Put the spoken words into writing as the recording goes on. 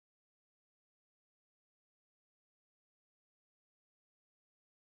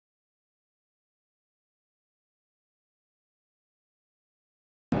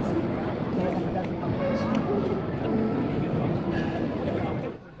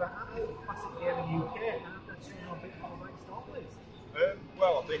classic game in the UK, and that's a bit more like stall, please.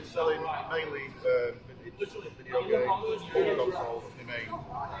 Well, I've been selling mainly video games, consoles, the main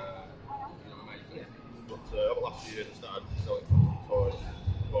thing. But over the last few years I started selling toys,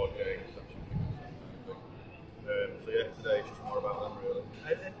 board games, action figures, so yeah, today it's just more about them really.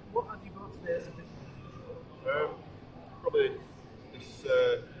 And what have you got today as a bit? Probably this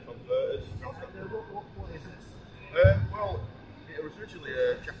converted. What is this? Well, it was originally a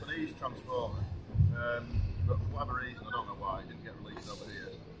Japanese Transformer, but for whatever reason, I don't know why, it didn't get released over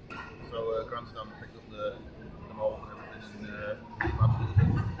here. So Grandstand picked up the mold and everything and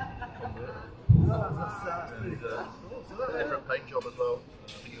converted. That's pretty cool. A different paint job as well. I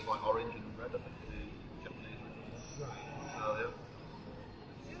think it was like orange and red, I think, the Japanese. So yeah.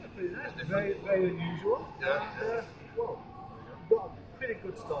 Yeah, pretty nice. Very, very unusual. Yeah. Well, you've got a pretty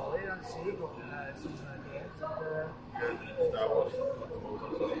good story, haven't you? You've got some games. Star Wars, collectibles,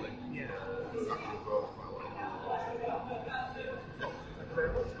 that sort of thing. Yeah. Action for quite a while. Thank you very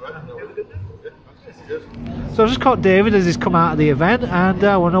much. Right, no Have a good day. So I've just caught David as he's come out of the event, and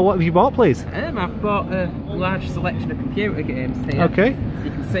I want to know what have you bought, please? I've bought a large selection of computer games here. Okay. You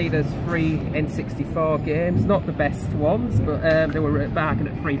can see there's 3 N64 games, not the best ones, but they were at bargain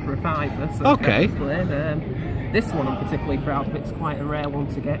at 3 for a £5. So okay. This one I'm particularly proud of. It's quite a rare one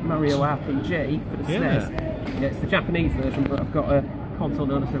to get, Mario RPG for the SNES. Yeah, it's the Japanese version, but I've got a console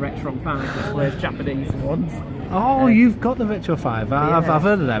known as the Retron 5 that plays Japanese ones. Oh, you've got the Retro 5. I've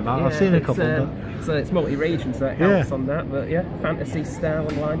heard of them. I've seen a couple. So it's multi-region, so it helps on that. But yeah, Fantasy Star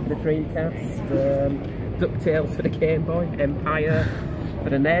Online for the Dreamcast, DuckTales for the Game Boy, Empire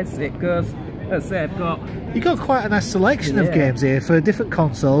for the NES. It goes. As I say, I've got. You've got quite a nice selection of games here for different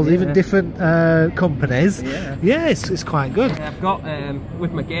consoles, even different companies. Yeah, it's quite good. Yeah, I've got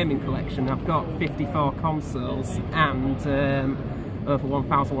with my gaming collection, I've got 54 consoles and over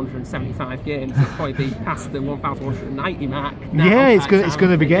 1,175 games. It'll probably be past the 1,190 mark now. Yeah, it's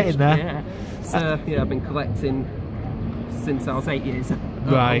going to be getting there. Yeah. So I've been collecting since I was 8 years old.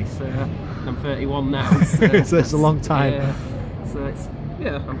 Right. So I'm 31 now. So, so it's a long time. Yeah. So it's.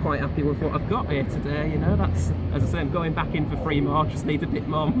 Yeah, I'm quite happy with what I've got here today. You know, that's, as I say, I'm going back in for 3 more. Just need a bit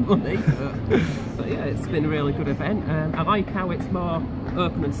more money. But yeah, it's been a really good event. I like how it's more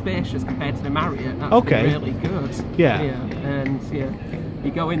open and spacious compared to the Marriott. That's been really good. Yeah. And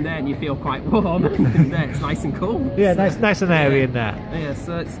you go in there and you feel quite warm, and in there it's nice and cool. Yeah, so, nice and airy in there. Yeah,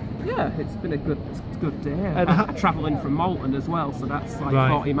 so it's been a good day. I'm travelling from Malton as well, so that's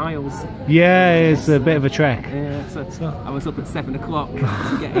like 40 miles. Yeah, it's a bit of a trek. Yeah, so I was up at 7 o'clock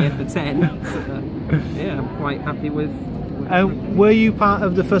to get here for 10. So, yeah, I'm quite happy with were you part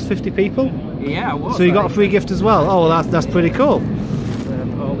of the first 50 people? Yeah, I was. So you got a free gift as well? Oh, well, that's pretty cool.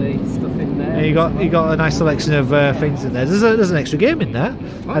 All the stuff in there. And you got a nice selection of things in there. There's an extra game in there.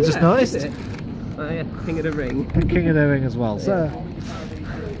 Oh, I just noticed. Yeah, King of the Ring. King of the Ring as well. So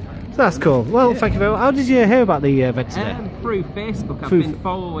that's cool. Well, thank you very much. How did you hear about the event today? Through Facebook. I've been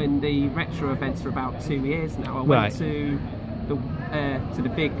following the retro events for about 2 years now. I went to the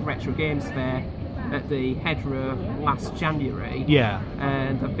big retro games fair at the Hedra last January. Yeah.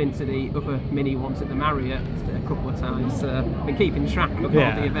 And I've been to the other mini ones at the Marriott a couple of times. I've been keeping track of all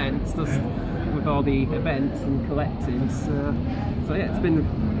the events, with all the events and collecting. So yeah, it's been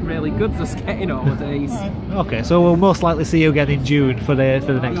really good just getting all of these. Okay, so we'll most likely see you again in June for the next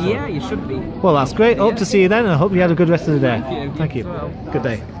one. Yeah, you should be. Well, that's great. Hope to see you then, and I hope you had a good rest of the day. Thank you. Well. Good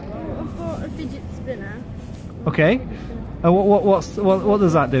day. I've got a fidget spinner. Okay. And what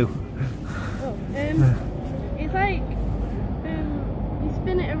does that do? It's like you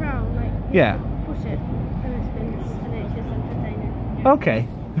spin it around, like push it, and it spins, and it's just entertaining. Okay.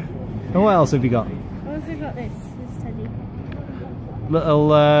 And what else have you got? I've also got this teddy. Little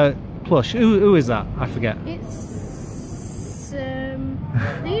plush. Who is that? I forget. It's I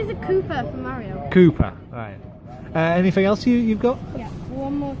think it's a Cooper from Mario. Cooper, right. Anything else you've got? Yeah,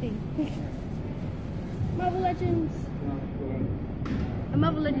 one more thing. Marvel Legends. A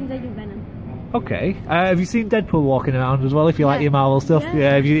Marvel Legends Agent Venom. Okay. Have you seen Deadpool walking around as well? If you like your Marvel stuff,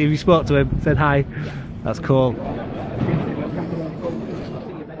 yeah. If you spoke to him, said hi. That's cool.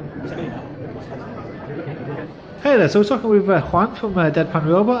 Hey there. So we're talking with Juan from Deadpan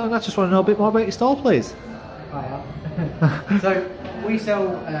Robot, and I just want to know a bit more about your stall, please. So we sell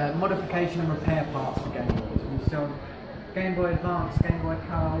modification and repair parts for Game Boys. We sell Game Boy Advance, Game Boy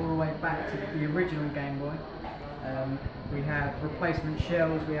Color, all the way back to the original Game Boy. We have replacement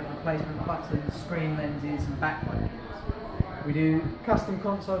shells, we have replacement buttons, screen lenses and backlight. We do custom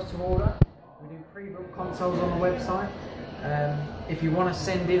consoles to order. We do pre-built consoles on the website. If you want to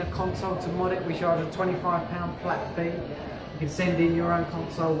send in a console to mod it, we charge a £25 flat fee. can send in your own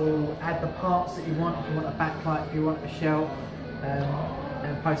console. We'll add the parts that you want. If you want a backlight, if you want a shell,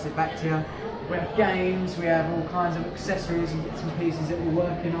 and post it back to you. We have games, we have all kinds of accessories and bits and pieces that we're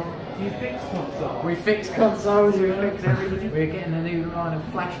working on. Do you fix consoles? We fix consoles, we fix everything. We're getting a new line of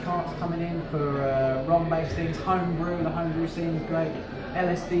flash cards coming in for ROM-based things. Homebrew, the homebrew scene is great.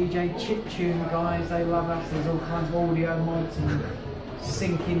 LSDJ, chiptune guys, they love us. There's all kinds of audio mods and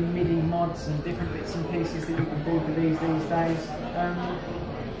syncing MIDI mods and different bits and pieces that you can build for these days.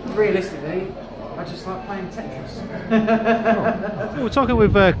 Realistically, I just like playing Tetris. We're talking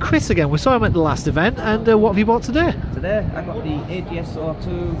with Chris again. We saw him at the last event, and what have you bought today? Today I got the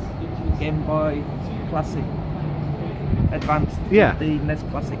ADSR2 Game Boy Classic Advanced, the NES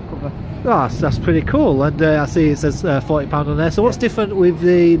Classic cover. Oh, that's pretty cool, and I see it says £40 on there. So what's different with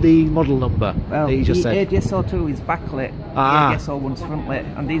the model number well, that you just said? The ADSR2 is backlit, the ADSR1's frontlit,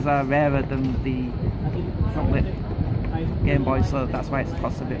 and these are rarer than the frontlit Game Boy, so that's why it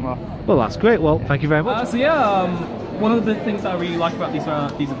costs a bit more. Well, that's great. Well, thank you very much. One of the things that I really like about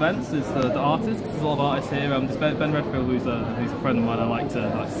these events is the artists. There's a lot of artists here. There's Ben Redfield, who's a friend of mine. I like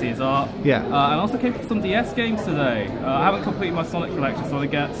to see his art. Yeah. And I also came for some DS games today. I haven't completed my Sonic collection, so I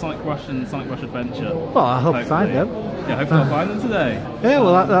get Sonic Rush and Sonic Rush Adventure. Well, I hope you find them. Yeah, hopefully I'll find them today. Yeah,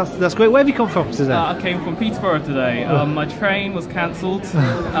 well, that's great. Where have you come from today? I came from Peterborough today. My train was cancelled.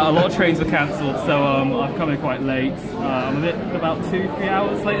 A lot of trains were cancelled, so I've come in quite late. I'm about 2-3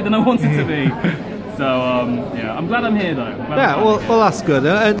 hours later than I wanted to be. So yeah, I'm glad I'm here though. Well, that's good.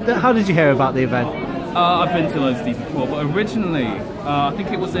 And how did you hear about the event? I've been to loads of these before, but originally I think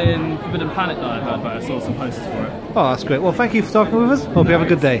it was in Forbidden Planet that I heard about it. I saw some posters for it. Oh, that's great. Well, thank you for talking with us. Hope you have a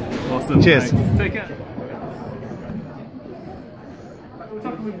good day. Awesome. Cheers. Thanks. Take care. We're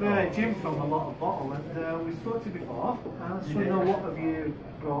talking with Jim from A Lot of Bottle, and we spoke to you before. I just want to know, what have you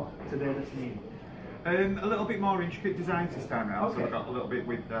brought today that's new? A little bit more intricate designs this time around, so I've got a little bit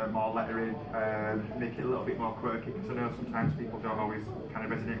with more lettering, make it a little bit more quirky, because I know sometimes people don't always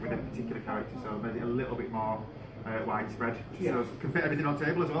kind of resonate with a particular character, so I made it a little bit more widespread, so can fit everything on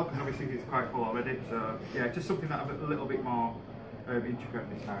table as well, because obviously it's quite full already, so yeah, just something that a little bit more intricate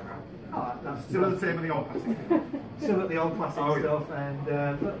this time around. Oh, that's still the same with the old classic. Still got the old classic stuff, and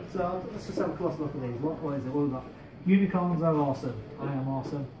so let's just have a close look at these. What is it? We've got unicorns are awesome. I am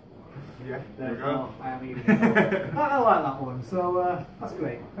awesome. Yeah, there you go. I am even. I like that one, so that's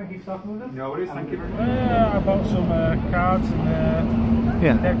great. Thank you for talking with us. No worries, thank you very much. I bought some cards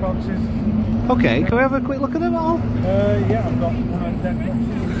and deck boxes. Okay, can we have a quick look at them all? Yeah, I've got one of the deck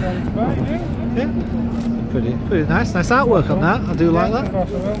boxes ready to buy. Yeah, pretty nice. Nice artwork on that. I do like that. Of course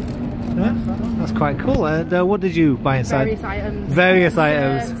I will. Yeah, that's quite cool. And what did you buy inside? Various items. Various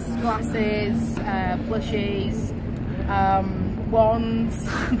items. Shirts, glasses, plushies, wands.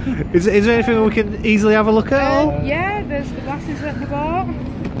 Is there anything we can easily have a look at? Yeah, there's the glasses that we bought.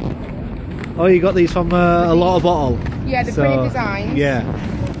 Oh, you got these from A Lot of Bottle? Yeah, the pretty designs. Yeah.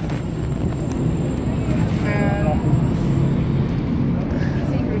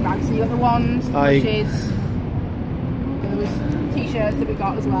 See-through bags, so you got the wands, plushies. There was t-shirts that we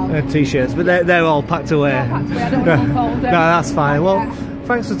got as well. T-shirts, but they're all packed away. All packed away. I don't want to unfold them. No, that's fine. Well,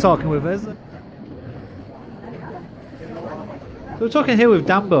 thanks for talking with us. So we're talking here with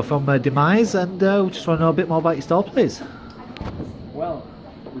Dambo from Demize, and we just want to know a bit more about your store, please. Well,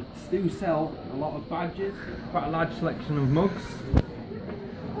 we do sell a lot of badges, quite a large selection of mugs.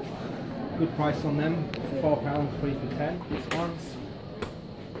 Good price on them, £4 for each of 10. These ones.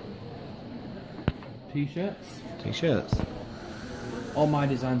 T-shirts. T-shirts. All my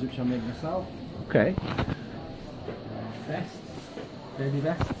designs which I make myself. Okay. Vests, baby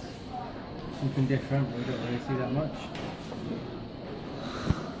vests. Something different, we don't really see that much.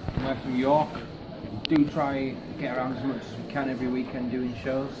 We're from York. We do try get around as much as we can every weekend doing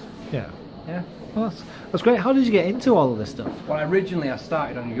shows. Yeah. Yeah. Well, that's great. How did you get into all of this stuff? Well, originally I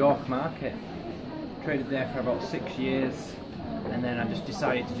started on York Market. Traded there for about 6 years, and then I just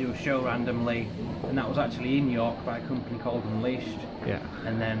decided to do a show randomly, and that was actually in York by a company called Unleashed. Yeah.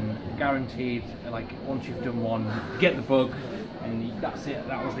 And then guaranteed, like, once you've done one, get the bug, and that's it.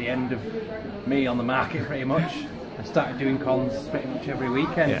 That was the end of me on the market pretty much. I started doing cons pretty much every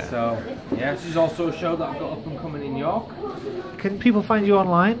weekend, so yeah, this is also a show that I've got up and coming in York. Can people find you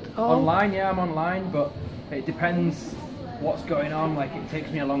online? Online, yeah, I'm online, but it depends what's going on. Like, it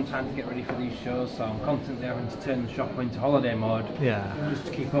takes me a long time to get ready for these shows, so I'm constantly having to turn the shop into holiday mode. Yeah. Just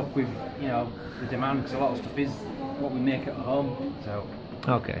to keep up with, you know, the demand, because a lot of stuff is what we make at home. So.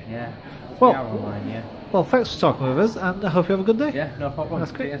 Okay. Yeah. Well, online, yeah. Well, thanks for talking with us, and I hope you have a good day. Yeah, no problem.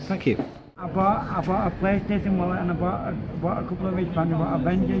 That's great. Cheers. Thank you. I bought a PlayStation wallet, and I bought a couple of wristbands. I bought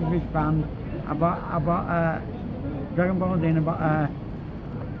Avengers wristband. I bought a Dragon Ball Z,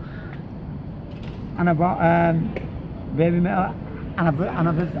 and I bought Baby Metal, and I've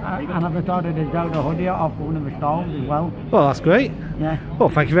ordered a Zelda hoodie off one of the stalls as well. Well, that's great. Yeah. Well,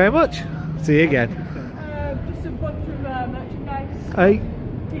 thank you very much. See you again. Just a bunch of merchandise. Hey.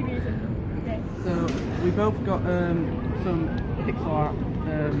 TVs and games. So we both got some pixel art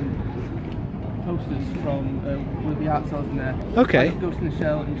posters from one of the art sales in there. Okay. Ghost in the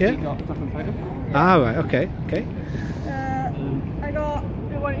Shell, and she got Attack on Titan. Ah, right. Okay. Okay. I got.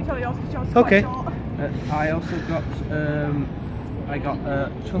 Why don't you tell yours? Because yours is Okay. quite short. I also got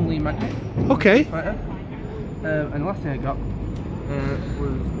Chun-Li Magnet. Okay. Fighter. And the last thing I got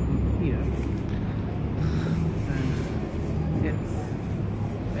was here. And it's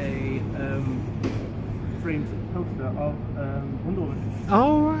a framed poster of Wonder Woman.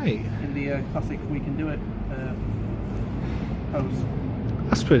 All right. In the classic We Can Do It pose.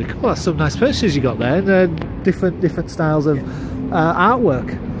 That's pretty cool. That's some nice purchases you got there. And, different styles of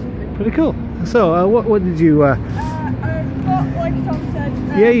artwork. Pretty cool. So, what did you? I got, like Tom said.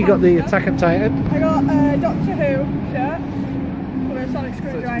 Yeah, you got the Attack on Titan. I got a Doctor Who shirt with a sonic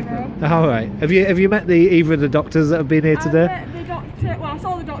screwdriver on. All right. Have you met either of the doctors that have been here today? I met the Doctor. Well, I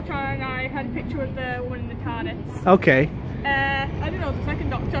saw the Doctor and I had a picture with the woman in the TARDIS. Okay. I didn't know the second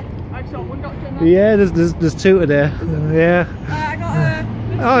Doctor. I saw one Doctor in there. Yeah, there's two today. Yeah. I got a.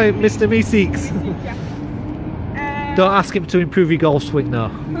 Oh, Mr. Meeseeks. Yeah. Don't ask him to improve your golf swing now.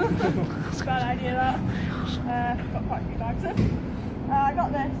 Bad idea that. Got quite a few bags in. I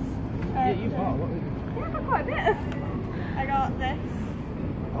got this. Yeah, you bought what? Yeah, I got quite a bit. I got this.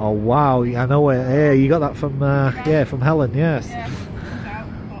 Oh wow, I know it. Yeah, you got that from from Helen. Yes. Yeah.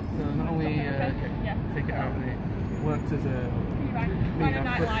 So not only take it out and it works as a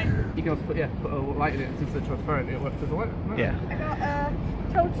night light. You can also put a light in it since they're transparent. It works as a light. Yeah. I got a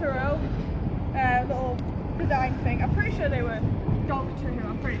Totoro little design thing. I'm pretty sure they were Doctor Who.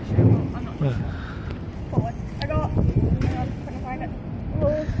 I'm pretty sure. Well, I'm not sure. Fully. I got. Can I find it? A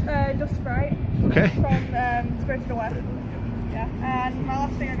little dust sprite. Okay. From Spirited Away. Yeah. And my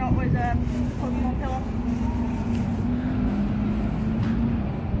last thing I got was Pokemon pillow.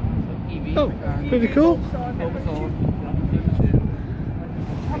 Oh, pretty cool. A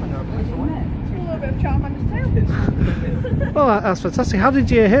little bit of Charmander's tail. Well, that's fantastic. How did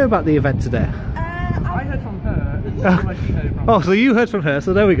you hear about the event today? I heard from her. Oh, so you heard from her.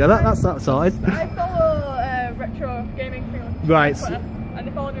 So there we go. That's that sorted. I follow retro gaming thing on Right. Twitter, and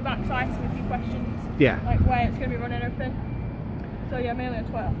they followed me back, so I asked them a few questions. Yeah. Like where it's going to be running and everything. So yeah, mainly on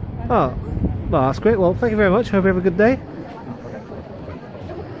Twitter. Oh, well, that's great. Well, thank you very much. Hope you have a good day.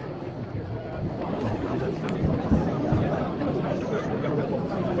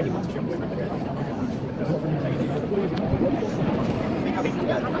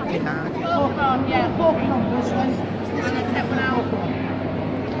 Yeah, Pokemon this one. And then take one out.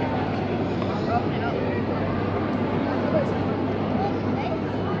 Open it up.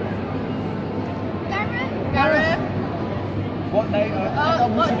 Gareth? What name?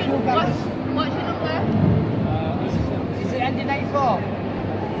 What's your number? Is it ending 84?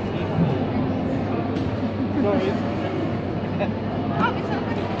 Sorry.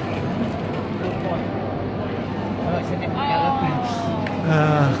 Oh, it's a different elephant.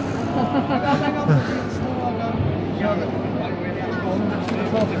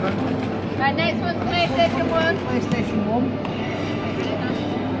 Right, next one's PlayStation 1. PlayStation 1.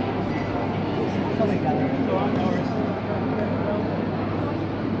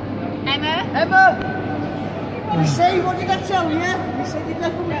 Emma? You see, what did I tell you? You said you'd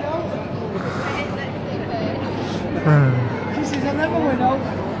never win out. She says I never win out.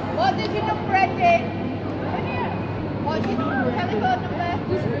 What did your number end in? What's your telephone number?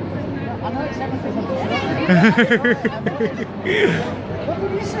 I know it's everything. What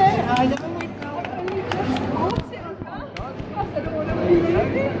did you say? I never win out.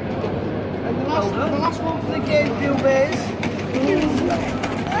 And the last one for the GameCube is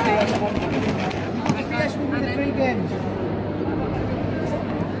PS1 with the 3 games.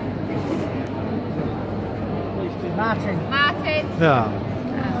 Martin. Yeah.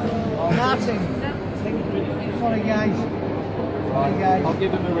 Oh, Martin. Sorry guys. I'll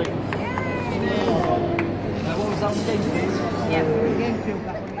give him a ring. What was that GameCube? Yeah. GameCube,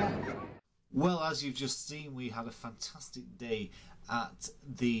 that one, yeah. Well, as you've just seen, we had a fantastic day at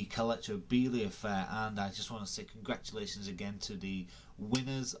the Collectorabilia Fair, and I just want to say congratulations again to the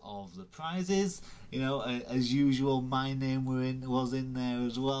winners of the prizes. You know, as usual, my name was in there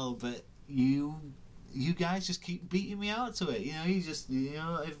as well, but you you guys just keep beating me out to it. You know,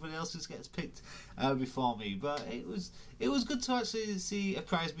 everybody else just gets picked before me. But it was good to actually see a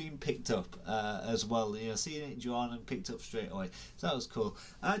prize being picked up as well. You know, seeing it drawn and picked up straight away. So that was cool.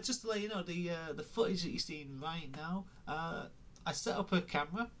 Just to let you know, the footage that you're seeing right now, I set up a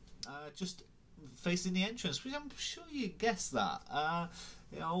camera just facing the entrance, which I'm sure you guessed that.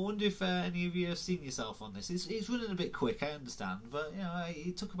 You know, I wonder if any of you have seen yourself on this. It's running a bit quick, I understand, but you know,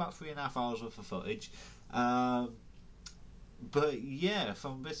 it took about 3.5 hours worth of footage. But yeah,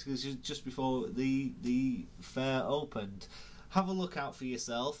 from basically just before the fair opened, have a look out for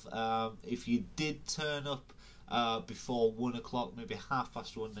yourself. If you did turn up before 1 o'clock, maybe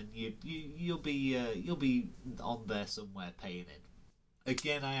 1:30, then you'll be on there somewhere paying in.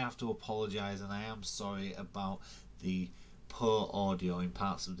 Again, I have to apologise, and I am sorry about the poor audio in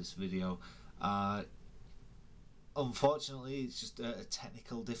parts of this video. Unfortunately, it's just a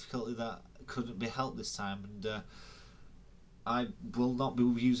technical difficulty that couldn't be helped this time, and I will not be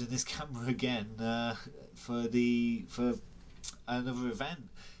using this camera again for another event.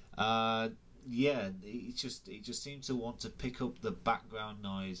 Yeah, it just seemed to want to pick up the background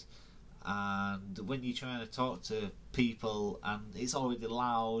noise, and when you're trying to talk to people and it's already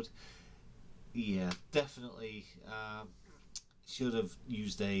loud, yeah, definitely should have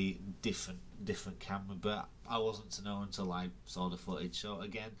used a different camera, but I wasn't to know until I saw the footage. So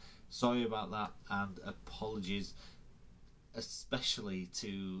again, sorry about that, and apologies especially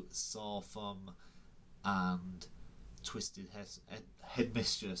to Sawthumb and Twisted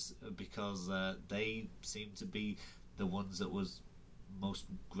Headmistress, because they seem to be the ones that was most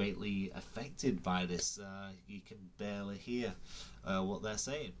greatly affected by this. You can barely hear what they're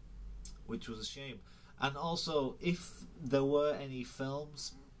saying, which was a shame. And also, if there were any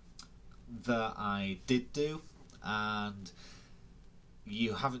films that I did do and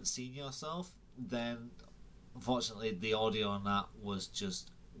you haven't seen yourself, then unfortunately the audio on that was just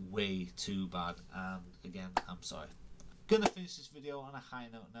way too bad, and again, I'm sorry. Gonna finish this video on a high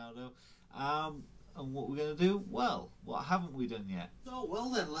note now though. And what we're gonna do? Well, what haven't we done yet? Oh well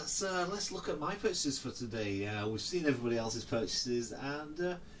then, let's look at my purchases for today. We've seen everybody else's purchases,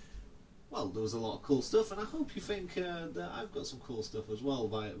 and well, there was a lot of cool stuff, and I hope you think that I've got some cool stuff as well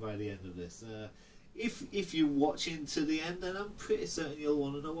by the end of this. If you're watching to the end, then I'm pretty certain you'll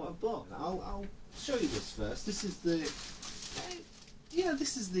want to know what I've bought. I'll show you this first. This is the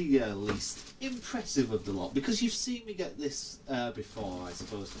this is the least impressive of the lot, because you've seen me get this before, I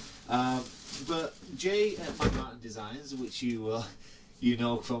suppose. But Jay at My Martin Designs, which you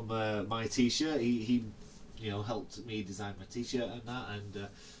know from my T-shirt, he helped me design my T-shirt and that, and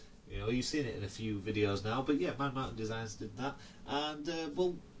you've seen it in a few videos now. But yeah, My Martin Designs did that, and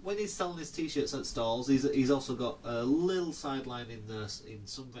well, when he's selling his T-shirts at stalls, he's also got a little sideline in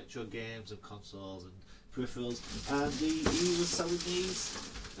some retro games and consoles and peripherals, and he was selling these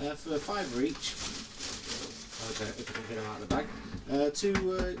for $5 each. Okay, if I can get them out of the bag. Two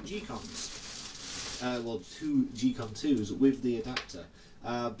G-Cons. Well, two G-Con 2s with the adapter.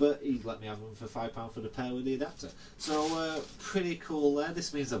 But he let me have them for £5 for the pair with the adapter. So pretty cool there.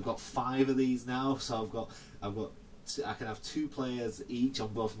 This means I've got 5 of these now. So I can have 2 players each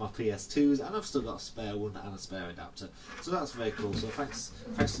on both of my PS2s, and I've still got a spare one and a spare adapter. So that's very cool. So thanks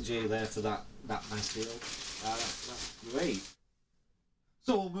to Jay there for that nice deal. That's great.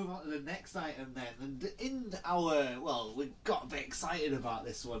 So we'll move on to the next item then, and in our, well, we got a bit excited about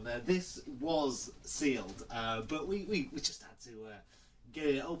this one. This was sealed, but we just had to get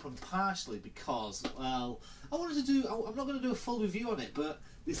it open partially because, well, I wanted to do, I'm not going to do a full review on it, but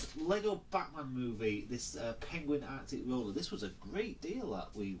this Lego Batman movie, this Penguin Arctic Roller, this was a great deal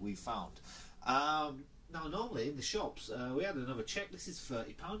that we found. Now normally in the shops, we had another check, this is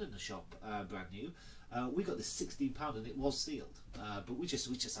 £30 in the shop, brand new. We got this £16 and it was sealed, but we just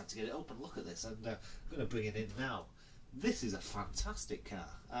had to get it open. Look at this, and I'm going to bring it in now. This is a fantastic car,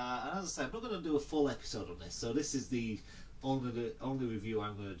 and as I say, I'm not going to do a full episode on this, so this is the only review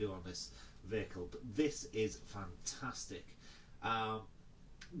I'm going to do on this vehicle, but this is fantastic.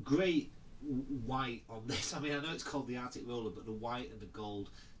 Great white on this. I mean, I know it's called the Arctic Roller, but the white and the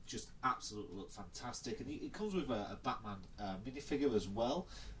gold just absolutely look fantastic, and it comes with a Batman minifigure as well,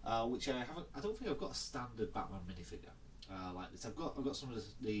 which I don't think I've got a standard Batman minifigure like this. I've got some of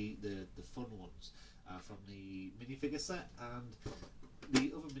the fun ones from the minifigure set, and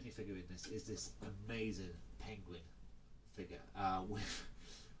the other minifigure in this is this amazing penguin figure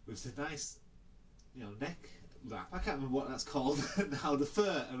with the nice neck wrap. I can't remember what that's called now. The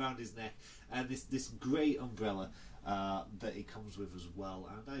fur around his neck, and this great umbrella that he comes with as well.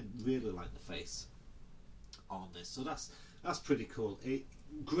 And I really like the face on this, so that's pretty cool.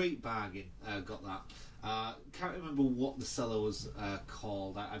 great bargain. Got that. Can't remember what the seller was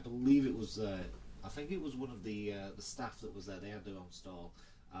called. I believe it was. I think it was one of the staff that was there. They had their own stall.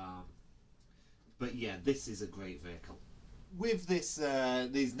 But yeah, this is a great vehicle. With this,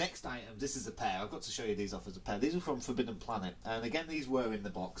 these next items, this is a pair. I've got to show you these off as a pair. These are from Forbidden Planet, and again, these were in the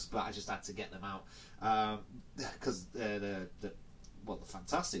box, but I just had to get them out because they're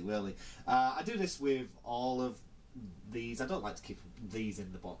fantastic, really. I do this with all of these. I don't like to keep these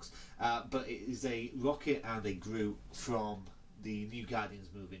in the box, but it is a rocket and a Groot from the new Guardians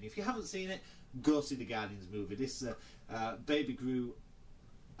movie. And if you haven't seen it, go see the Guardians movie. This Baby Groot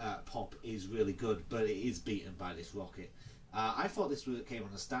pop is really good, but it is beaten by this rocket. I thought this came on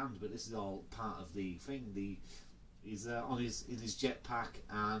a stand, but this is all part of the thing. He's in his jetpack,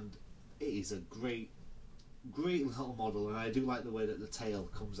 and it is a great little model, and I do like the way that the tail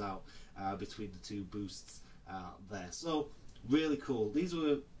comes out between the two boosts there. So really cool. These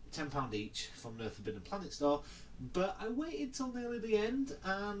were £10 each from the Forbidden Planet store, but I waited till nearly the end,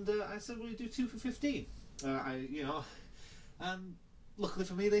 and I said we'll do 2 for 15. And luckily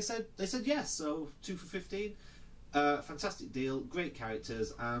for me, they said yes. So 2 for 15. Fantastic deal, great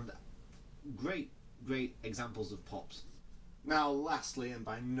characters, and great examples of pops. Now lastly, and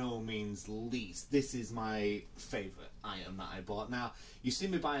by no means least, this is my favourite item that I bought. Now, you've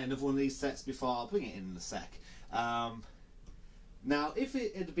seen me buy another one of these sets before. I'll bring it in a sec. Now, if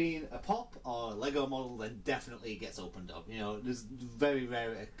it had been a pop or a Lego model, then definitely it gets opened up. You know, there's very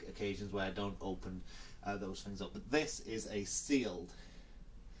rare occasions where I don't open those things up. But this is a sealed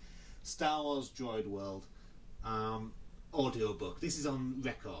Star Wars Droid World audiobook. This is on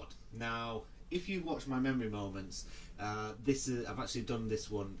record. Now, if you watch my memory moments, I've actually done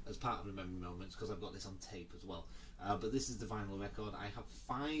this one as part of the memory moments because I've got this on tape as well. But this is the vinyl record. I have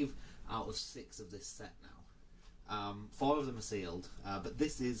 5 out of 6 of this set now. 4 of them are sealed, but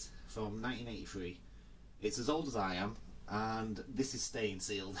this is from 1983. It's as old as I am, and this is staying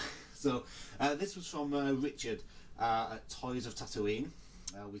sealed. So this was from Richard at Toys of Tatooine.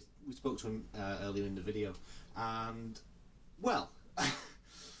 We spoke to him earlier in the video, and well,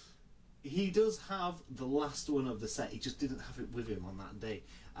 he does have the last one of the set. He just didn't have it with him on that day.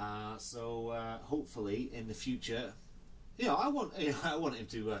 So hopefully in the future, I want him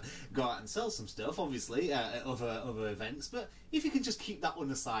to go out and sell some stuff, obviously, at other events. But if you can just keep that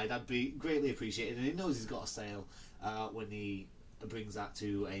one aside, I'd be greatly appreciated. And he knows he's got a sale when he brings that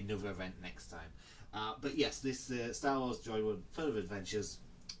to another event next time. But yes, this Star Wars Droid World Further Adventures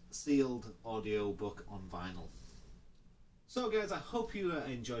sealed audio book on vinyl. So guys, I hope you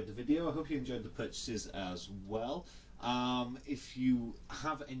enjoyed the video. I hope you enjoyed the purchases as well. If you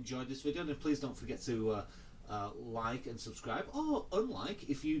have enjoyed this video, then please don't forget to like and subscribe, or unlike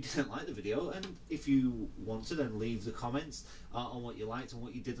if you didn't like the video. And if you want to, then leave the comments on what you liked and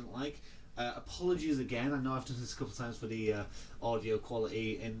what you didn't like. Apologies again, I know I've done this a couple of times for the audio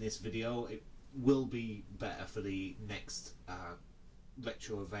quality in this video. It will be better for the next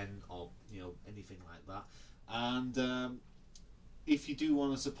retro event, or anything like that. And if you do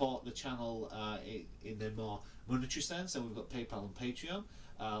want to support the channel in a more monetary sense, then we've got PayPal and Patreon,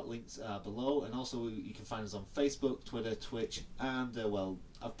 links below, and also you can find us on Facebook, Twitter, Twitch, and well,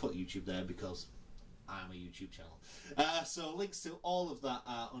 I've put YouTube there because I'm a YouTube channel. So links to all of that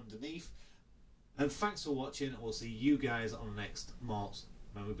are underneath. And thanks for watching, and we'll see you guys on the next Mort's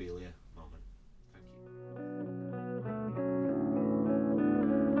Memorabilia.